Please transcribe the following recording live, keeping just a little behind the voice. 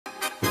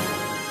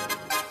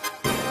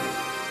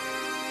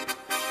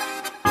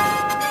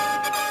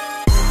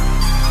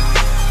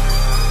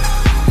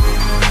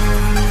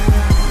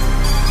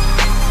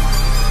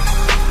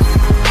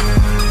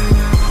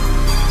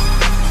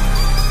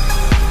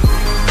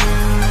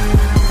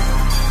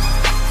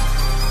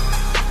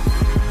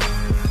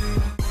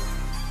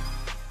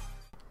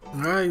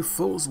Alright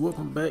folks,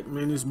 welcome back,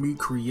 man. It's me,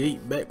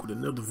 Create, back with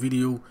another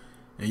video.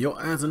 And your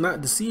eyes are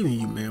not deceiving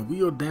you, man.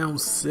 We are down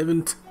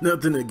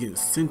 7-0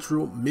 against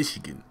Central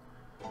Michigan.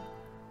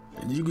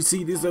 And you can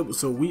see this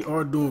episode, we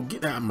are doing,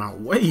 get out of my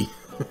way,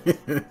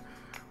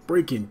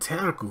 breaking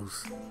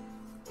tackles.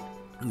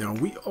 Now,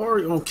 we are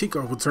on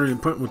kickoff return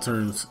and punt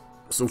returns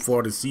so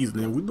far this season,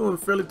 and we're doing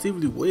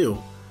relatively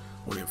well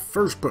on that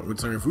first punt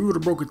return. If we would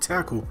have broke a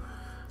tackle,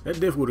 that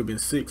definitely would have been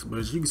 6. But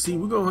as you can see,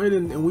 we're going ahead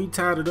and we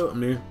tied it up,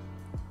 man.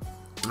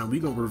 Now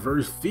we gonna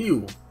reverse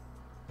field,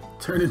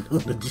 turn it on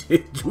the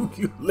jet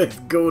juke. Let's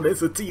go.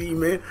 That's a TD,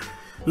 man.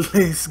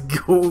 Let's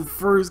go.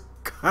 First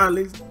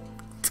college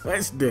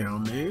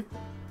touchdown, man.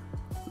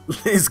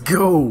 Let's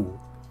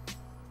go.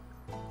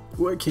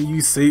 What can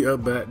you say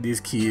about this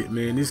kid,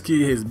 man? This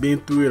kid has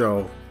been through it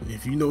all.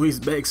 If you know his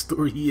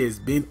backstory, he has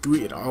been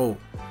through it all.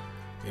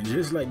 And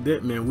just like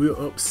that, man, we're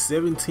up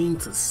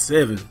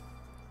 17-7.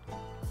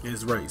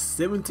 That's right,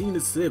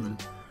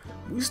 17-7.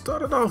 We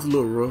started off a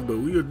little rough, but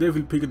we are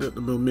definitely picking up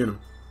the momentum.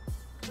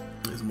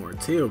 There's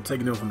Martelle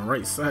taking off on the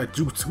right side.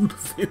 Juke 2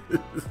 defenders.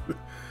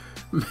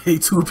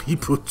 Made 2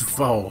 people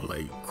fall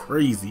like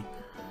crazy.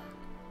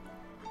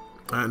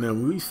 Alright, now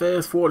when we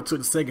fast forward to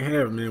the second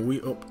half, man, we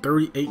up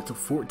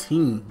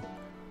 38-14.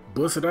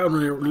 Busted out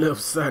on that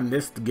left side, and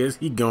that's the guess.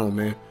 He gone,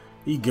 man.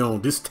 He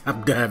gone. Just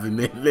stop diving,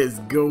 man. Let's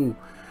go.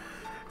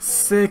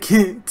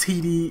 Second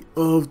TD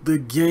of the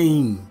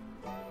game.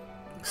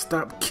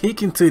 Stop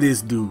kicking to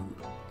this dude.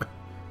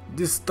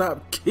 Just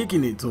stop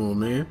kicking it to him,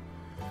 man.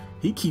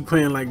 He keep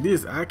playing like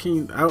this. I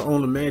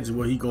don't imagine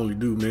what he gonna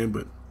do, man.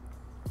 But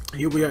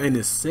here we are in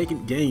the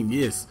second game.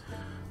 Yes,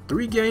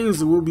 3 games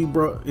that will be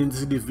brought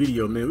into this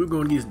video, man. We're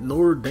gonna get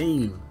Notre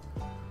Dame.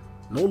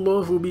 No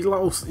love will be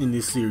lost in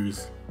this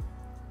series.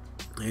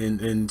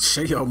 And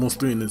Shea almost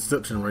threw an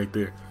interception right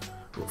there.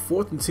 But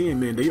 4th and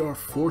 10, man, they are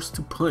forced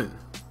to punt.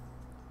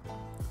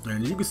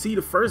 And you can see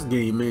the first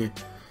game, man.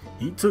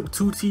 He took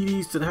 2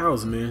 TDs to the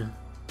house, man.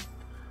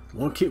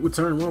 1 kick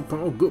return, 1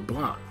 punt. Oh, good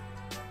block.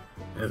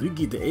 As we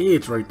get the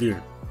edge right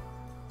there.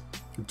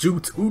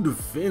 Juke 2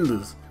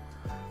 defenders.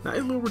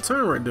 Nice little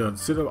return right there.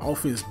 Set up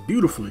offense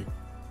beautifully.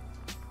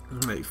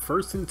 Like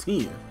 1st and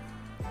 10.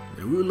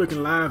 And we're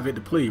looking live at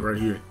the play right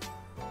here.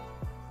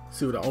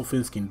 See what the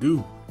offense can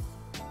do.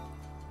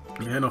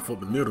 Hand off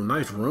up the middle.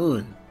 Nice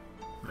run.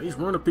 Nice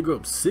run to pick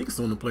up 6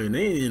 on the play. And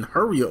they in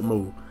hurry up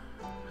mode.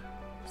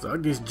 So I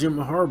guess Jim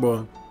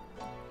Harbaugh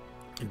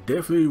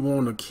definitely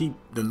want to keep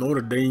the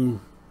Notre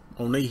Dame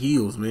on their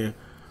heels, man.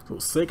 So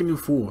 2nd and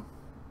 4.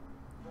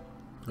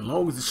 As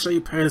long as the Shea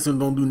Patterson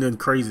don't do nothing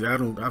crazy, I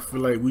feel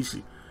like we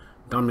should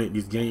dominate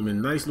this game.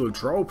 And nice little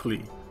draw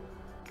play.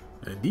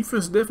 And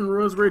defense definitely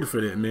runs ready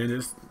for that, man.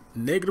 It's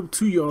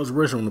 -2 yards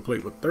rush on the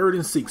plate, but 3rd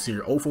and 6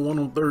 here. 0 for 1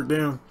 on 3rd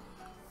down.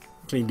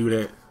 Can't do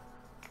that.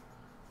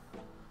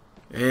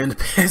 And the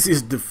pass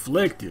is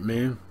deflected,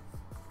 man.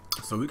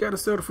 So we got to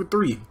settle for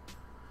 3.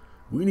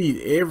 We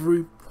need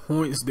every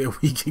points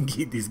that we can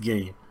get this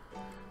game.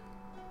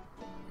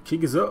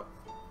 Kick is up.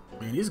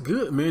 Man, it's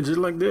good, man. Just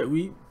like that,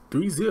 we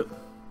 3-zip.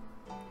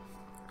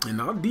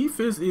 And our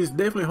defense is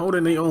definitely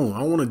holding their own. I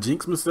don't want to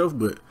jinx myself,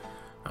 but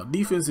our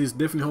defense is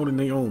definitely holding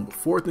their own. But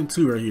 4th and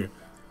 2 right here.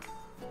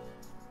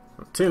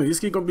 I'm telling you, this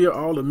kid gonna be an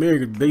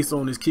All-American based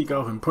on his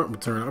kickoff and punt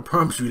return. I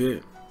promise you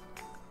that.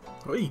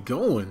 Where you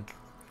going?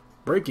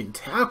 Breaking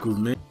tackles,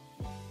 man.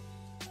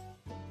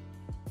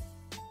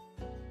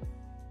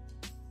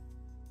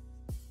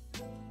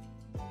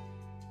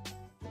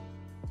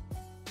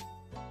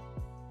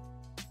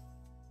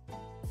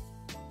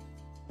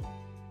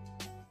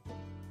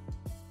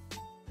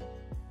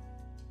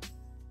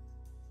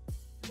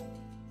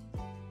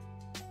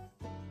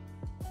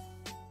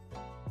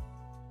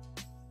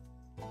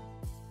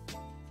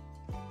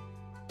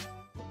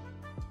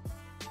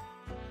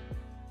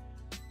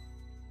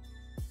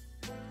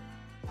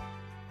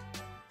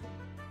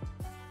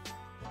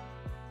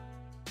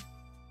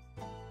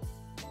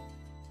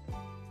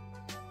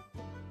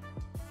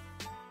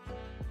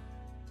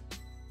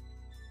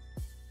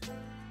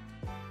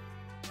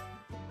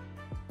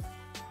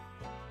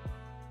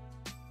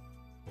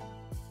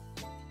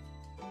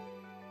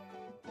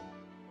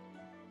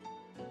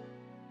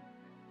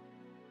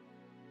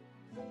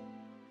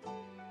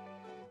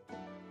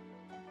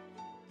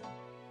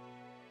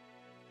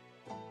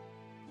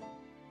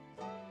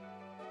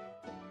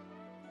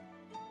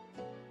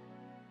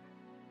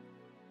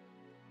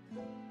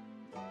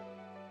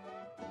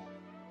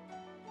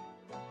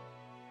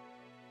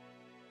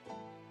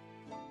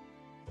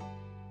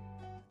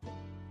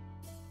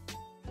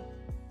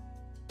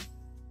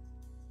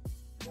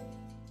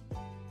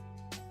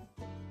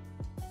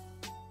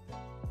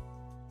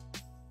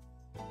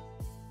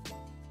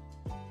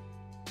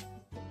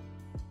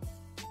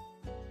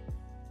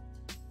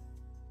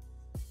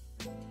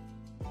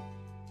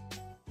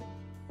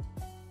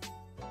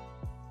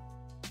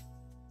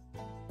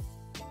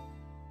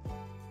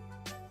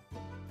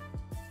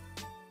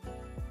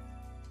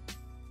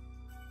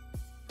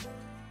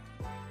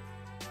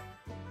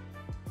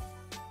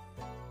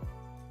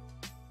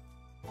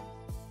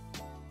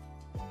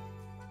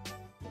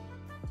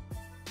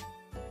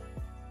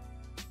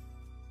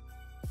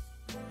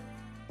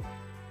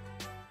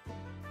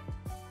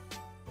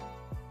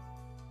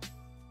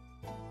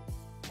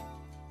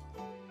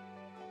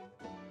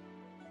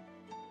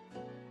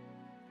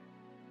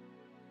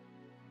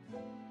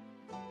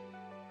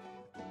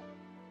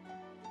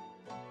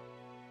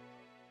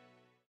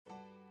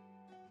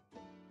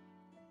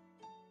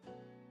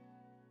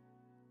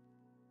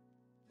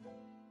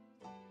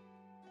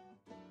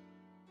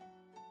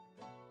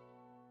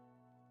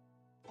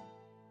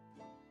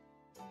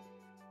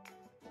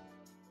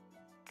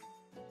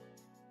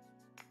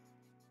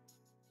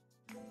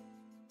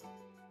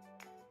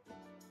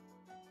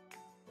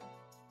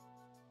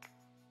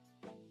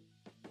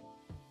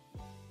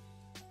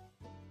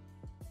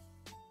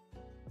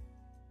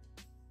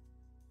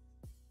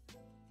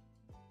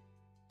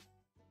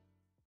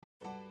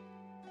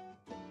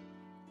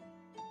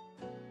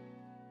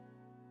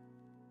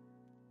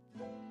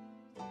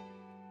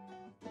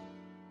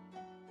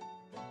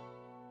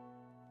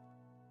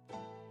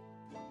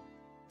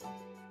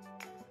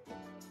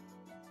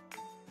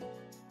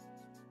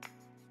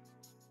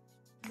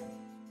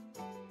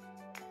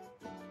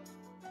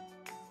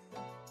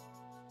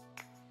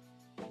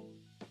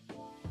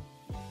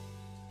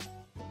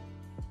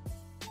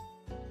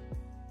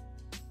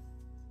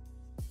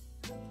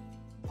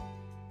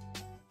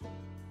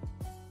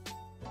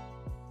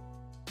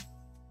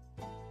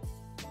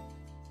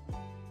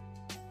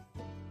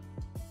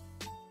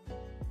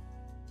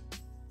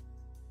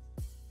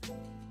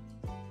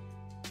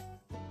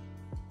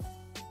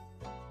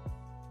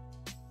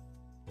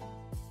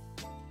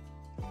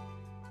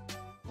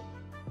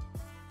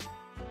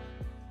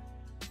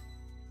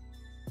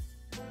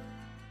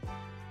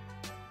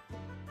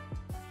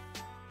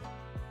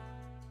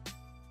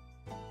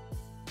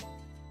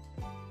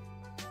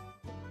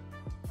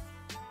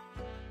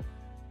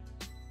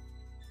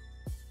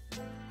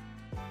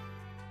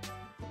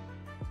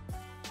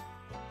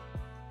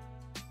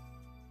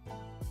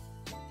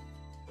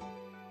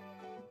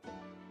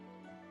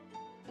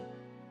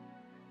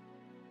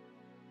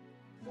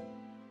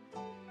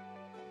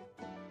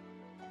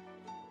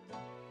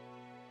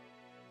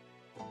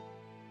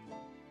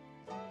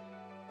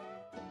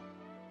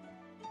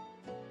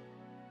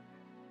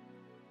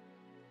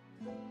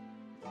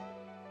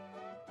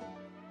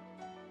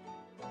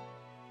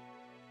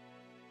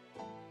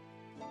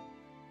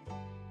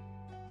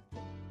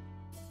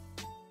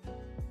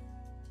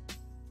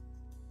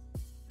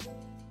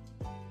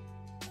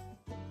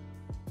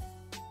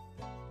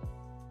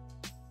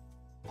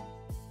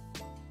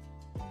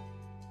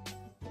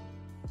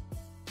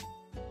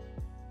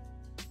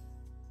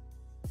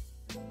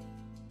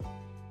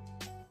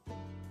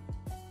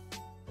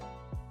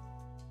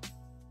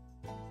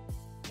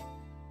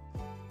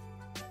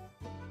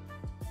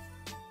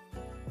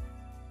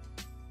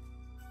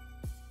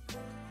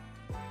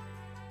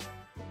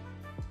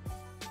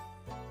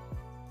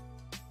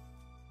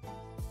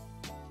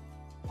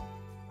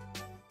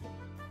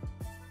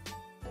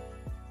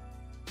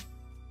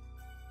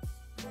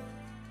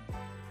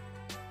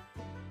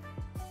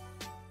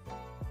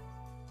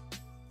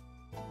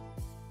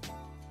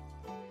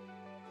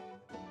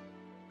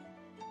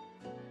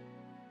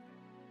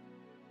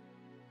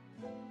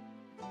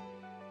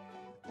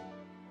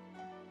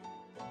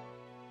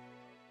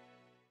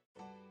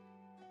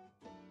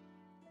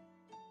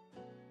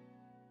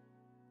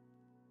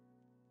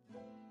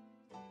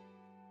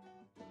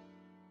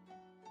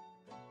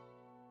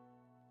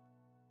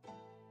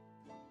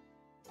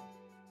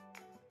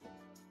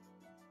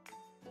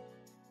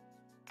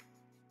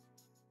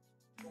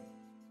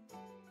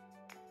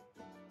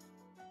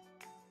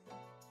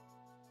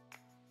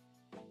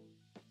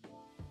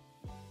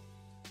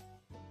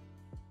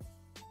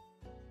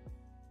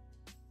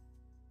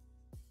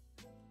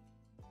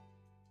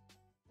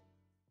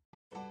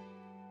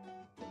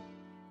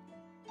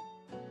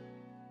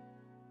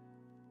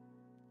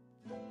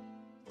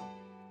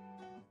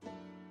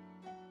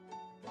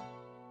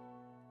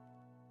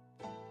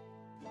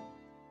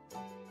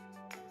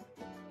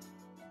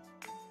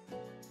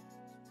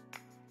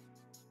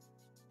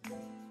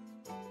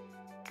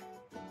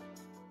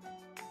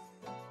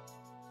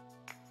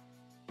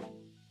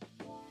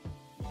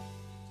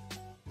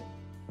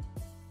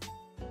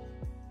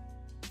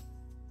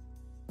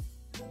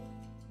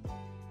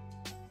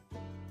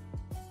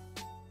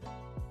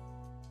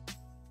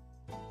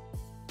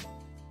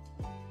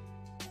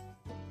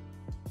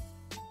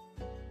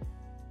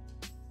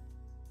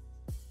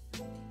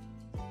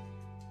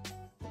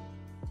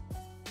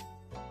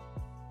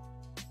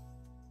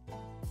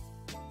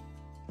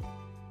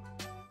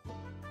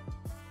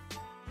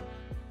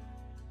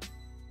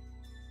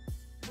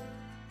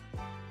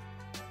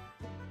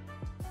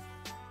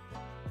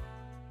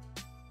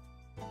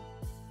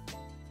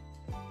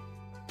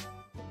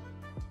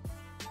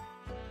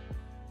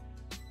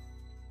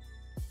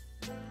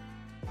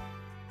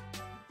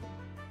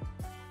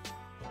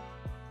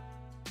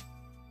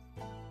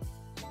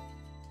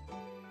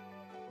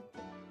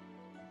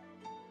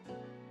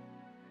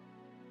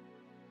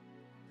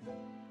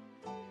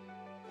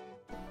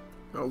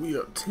 Oh, we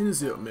up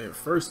 10-0, man.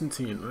 1st and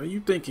 10. Now,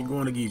 you thinking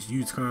going against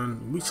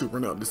UConn, we should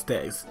run up the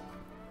stats.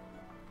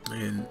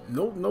 And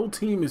no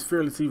team is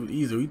fairly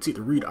easy. We take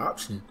the read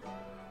option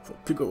for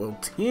pick up a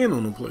 10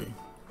 on the play.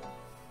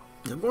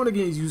 Now, going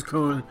against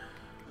UConn,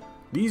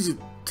 these are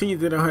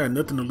teams that don't have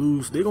nothing to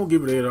lose. They're going to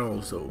give it at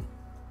all. So,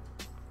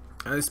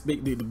 I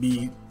expect it to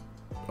be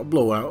a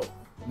blowout.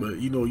 But,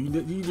 you know,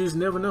 you just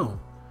never know.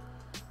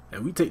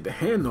 And we take the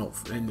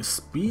handoff and the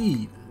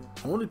speed.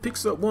 Only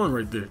picks up 1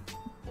 right there.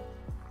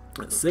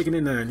 2nd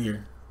and 9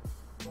 here.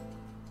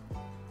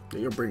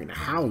 They are bringing the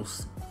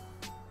house.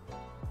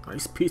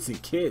 Nice pitch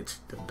and catch.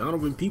 The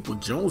Donovan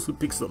People-Jones who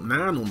picks up 9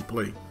 on the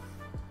play.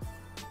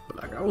 But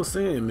like I was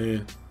saying,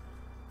 man,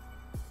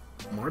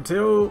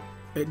 Martelle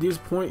at this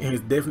point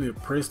has definitely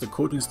impressed the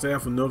coaching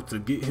staff enough to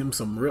get him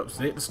some reps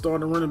at the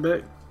starting running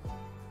back.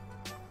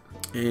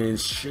 And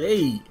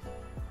Shea,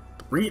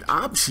 read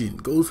option,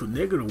 goes for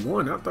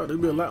 -1. I thought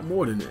there'd be a lot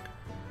more than that.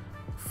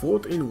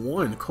 4th and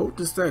 1. Coach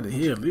decided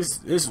here.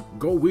 Let's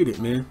go with it,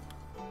 man.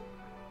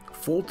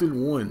 4th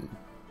and 1.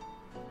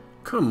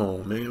 Come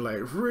on, man.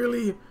 Like,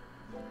 really?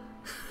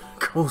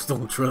 Coach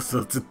don't trust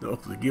us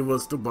enough to give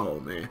us the ball,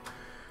 man.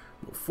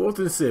 But 4th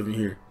and 7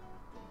 here.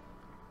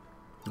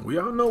 We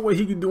all know what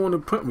he can do on the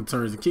punt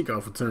returns and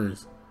kickoff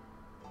returns.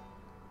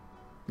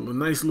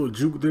 Nice little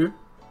juke there.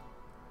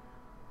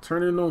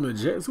 Turning on the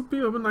Jets. Will be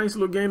up a nice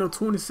little gain of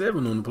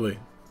 27 on the play.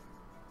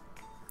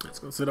 That's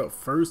going to set up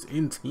 1st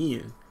and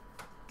 10.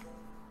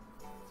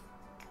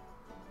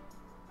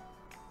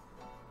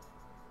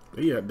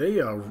 They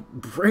are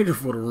ready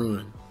for the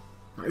run.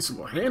 Nice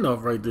little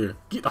handoff right there.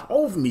 Get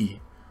off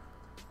me.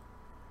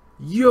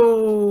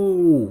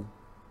 Yo.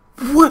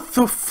 What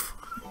the f...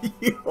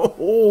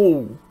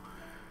 Yo.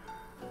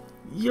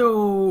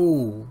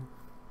 Yo.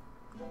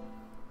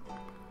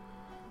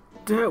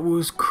 That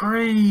was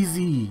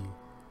crazy.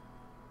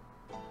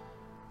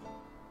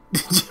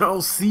 Did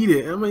y'all see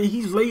that? I mean,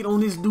 he's laid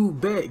on this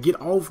dude back. Get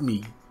off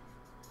me.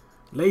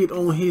 Laid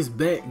on his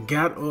back.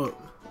 Got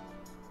up.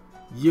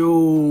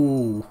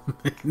 Yo,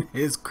 man,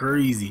 that's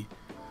crazy.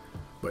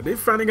 But they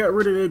finally got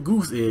rid of that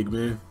goose egg,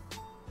 man.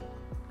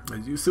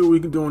 As you see what we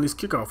can do on this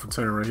kickoff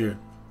return right here.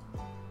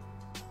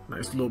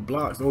 Nice little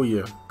blocks. Oh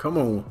yeah, come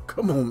on,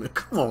 man,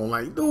 come on.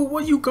 Like, dude,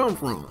 where you come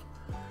from?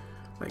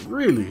 Like,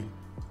 really?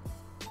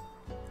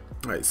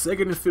 All right,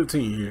 2nd and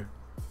 15 here.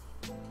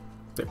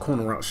 That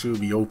corner route should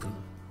be open.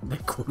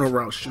 That corner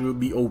route should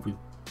be open.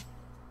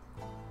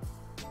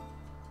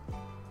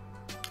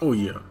 Oh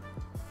yeah,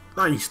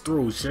 nice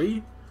throw,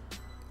 Shea.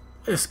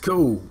 Let's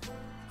go.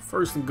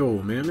 1st and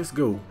goal, man. Let's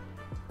go.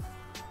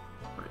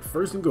 Right,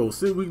 1st and goal.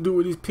 See what we can do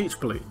with this pitch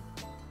play.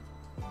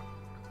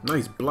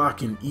 Nice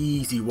blocking,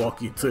 easy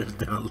walking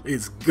touchdown.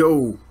 Let's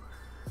go.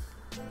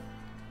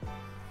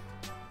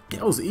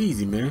 That was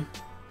easy, man.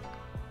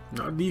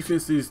 Our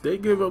defenses, they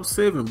give up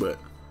 7, but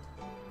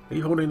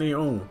they holding their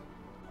own.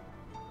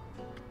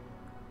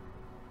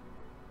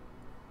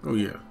 Oh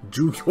yeah.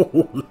 Juke.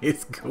 Oh,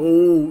 let's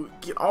go.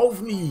 Get off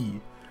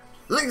me.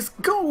 Let's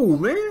go,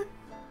 man.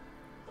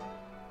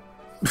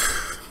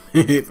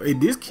 If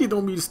this kid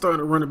don't be starting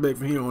to run it back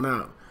from here on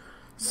out,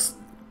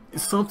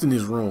 something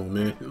is wrong,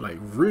 man. Like,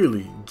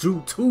 really,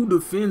 drew 2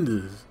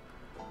 defenders,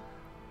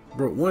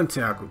 broke 1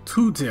 tackle,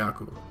 2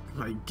 tackle.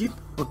 Like, get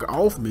the fuck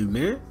off me,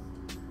 man.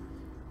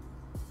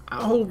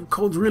 I hope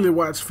coach really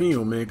watch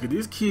film, man, because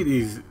this kid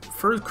is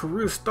first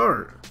career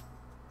start.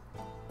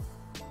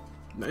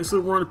 Nice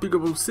little run to pick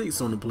up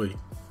 6 on the play.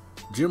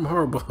 Jim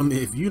Harbaugh, man,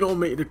 if you don't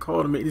make the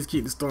call to make this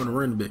kid the starting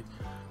running back,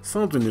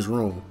 something is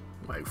wrong.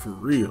 Like, for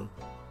real.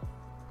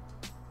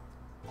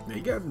 They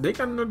got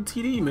another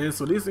TD, man.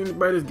 So this ain't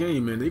anybody's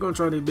game, man. They gonna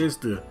try their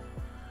best to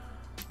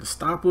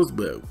stop us,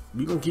 but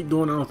we gonna keep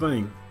doing our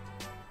thing.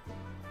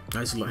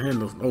 Nice little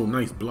handle. Oh,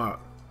 nice block.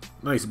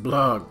 Nice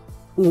block.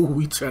 Ooh,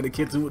 we tried to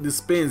catch him with the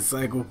spin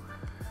cycle.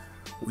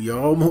 We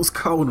almost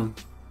caught him.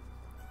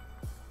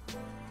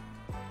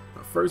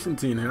 1st and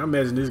 10 here. I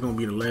imagine this is gonna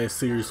be the last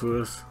series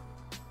for us.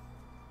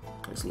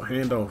 Nice little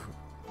handoff.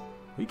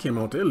 He came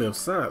out that left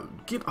side.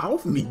 Get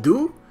off me,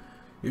 dude.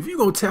 If you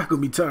gonna tackle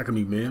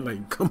me, man.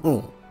 Like, come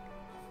on.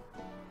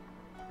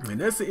 And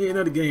that's the end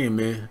of the game,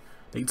 man.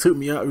 They took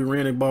me out. We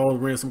ran the ball,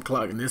 ran some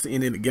clock, and that's the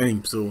end of the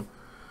game. So,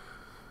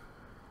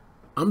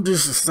 I'm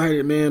just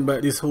excited, man,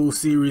 about this whole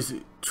series.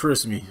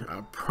 Trust me.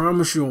 I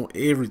promise you on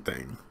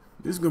everything.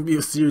 This is going to be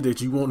a series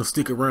that you want to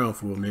stick around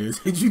for, man.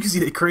 You can see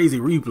that crazy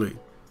replay.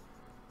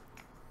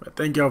 But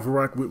thank y'all for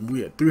rocking with me.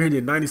 We at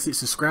 396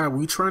 subscribers.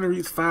 We trying to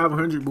reach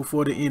 500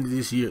 before the end of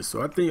this year.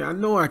 So, I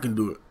know I can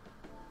do it.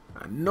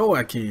 I know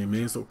I can,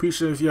 man. So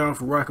appreciate y'all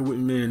for rocking with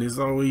me, man. As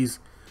always,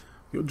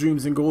 your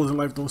dreams and goals in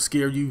life don't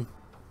scare you.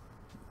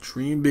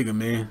 Dream bigger,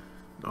 man.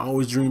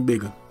 Always dream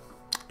bigger.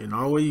 And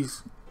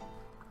always,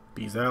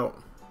 peace out.